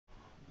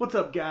What's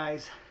up,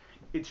 guys?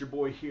 It's your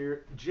boy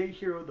here, J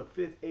Hero the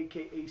Fifth,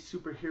 aka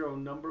Superhero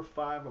Number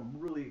 5. I'm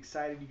really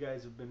excited. You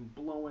guys have been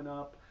blowing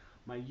up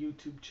my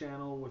YouTube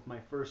channel with my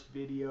first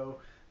video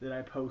that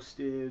I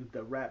posted,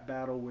 the rap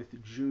battle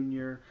with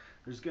Junior.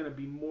 There's gonna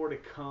be more to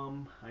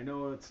come. I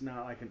know it's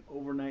not like an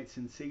overnight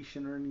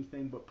sensation or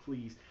anything, but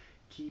please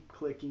keep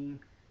clicking,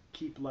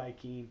 keep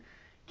liking,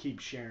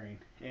 keep sharing,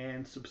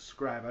 and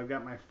subscribe. I've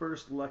got my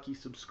first lucky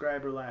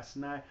subscriber last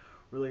night.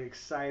 Really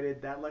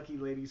excited. That lucky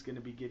lady's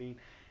gonna be getting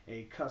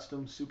a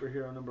custom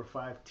Superhero Number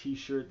 5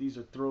 t-shirt. These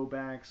are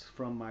throwbacks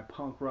from my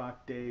punk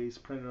rock days.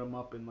 Printed them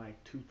up in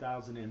like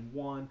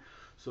 2001,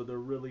 so they're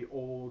really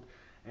old,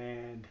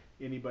 and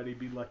anybody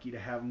be lucky to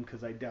have them,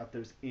 because I doubt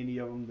there's any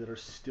of them that are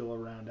still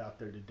around out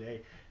there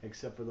today,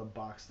 except for the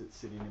box that's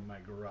sitting in my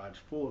garage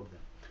full of them.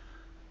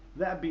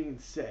 That being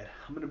said,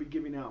 I'm going to be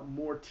giving out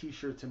more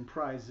t-shirts and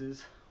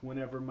prizes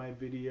whenever my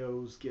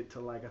videos get to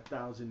like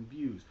 1,000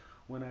 views,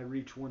 when I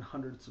reach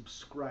 100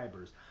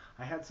 subscribers.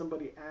 I had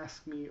somebody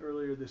ask me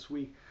earlier this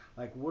week,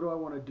 like, what do I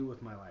want to do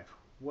with my life?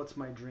 What's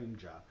my dream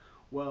job?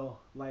 Well,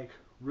 like,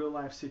 real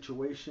life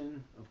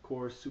situation, of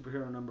course,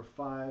 Superhero Number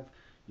 5,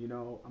 I'm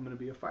going to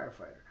be a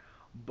firefighter.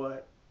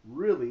 But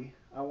really,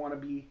 I want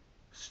to be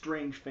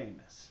strange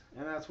famous.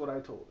 And that's what I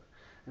told her.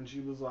 And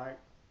she was like,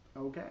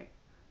 okay,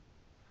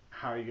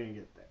 how are you going to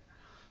get there?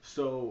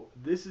 So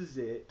this is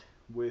it.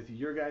 With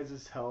your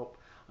guys' help,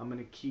 I'm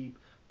going to keep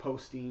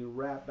posting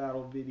rap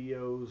battle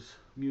videos,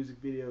 music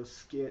videos,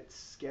 skits,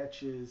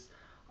 sketches,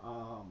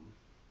 um,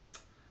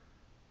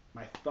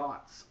 my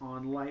thoughts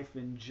on life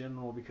in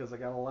general, because I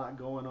got a lot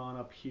going on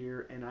up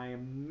here and I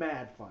am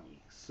mad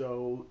funny.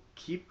 So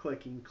keep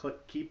clicking,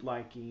 keep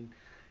liking,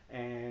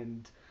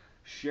 and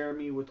share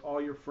me with all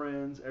your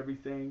friends,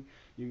 everything.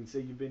 You can say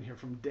you've been here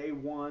from day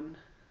one,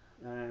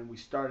 and we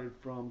started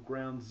from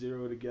ground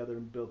zero together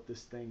and built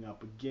this thing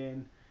up.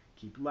 Again,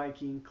 keep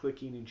liking,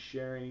 clicking, and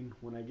sharing.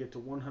 When I get to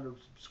 100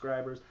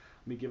 subscribers,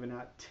 I'll be giving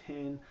out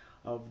 10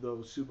 of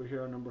those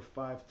Superhero Number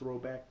 5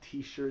 throwback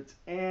t-shirts.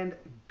 And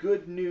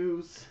good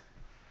news,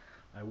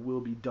 I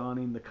will be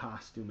donning the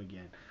costume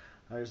again.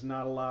 There's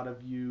not a lot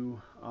of you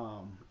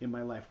in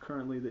my life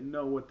currently that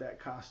know what that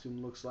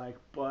costume looks like,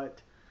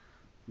 but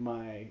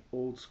my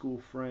old school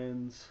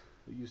friends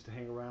who used to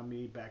hang around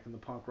me back in the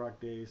punk rock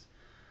days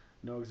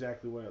know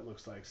exactly what it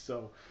looks like.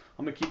 So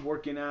I'm gonna keep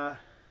working out,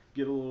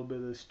 get a little bit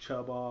of this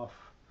chub off,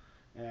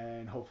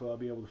 and hopefully I'll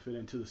be able to fit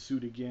into the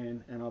suit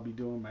again, and I'll be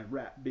doing my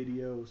rap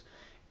videos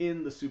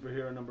in the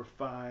Superhero Number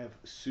 5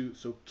 suit.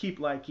 So keep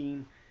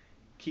liking,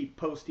 keep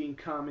posting,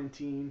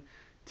 commenting,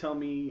 tell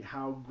me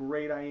how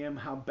great I am,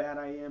 how bad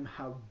I am,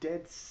 how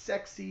dead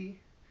sexy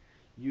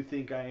you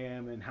think I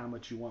am, and how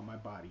much you want my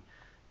body.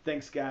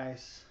 Thanks,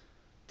 guys.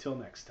 Till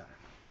next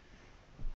time.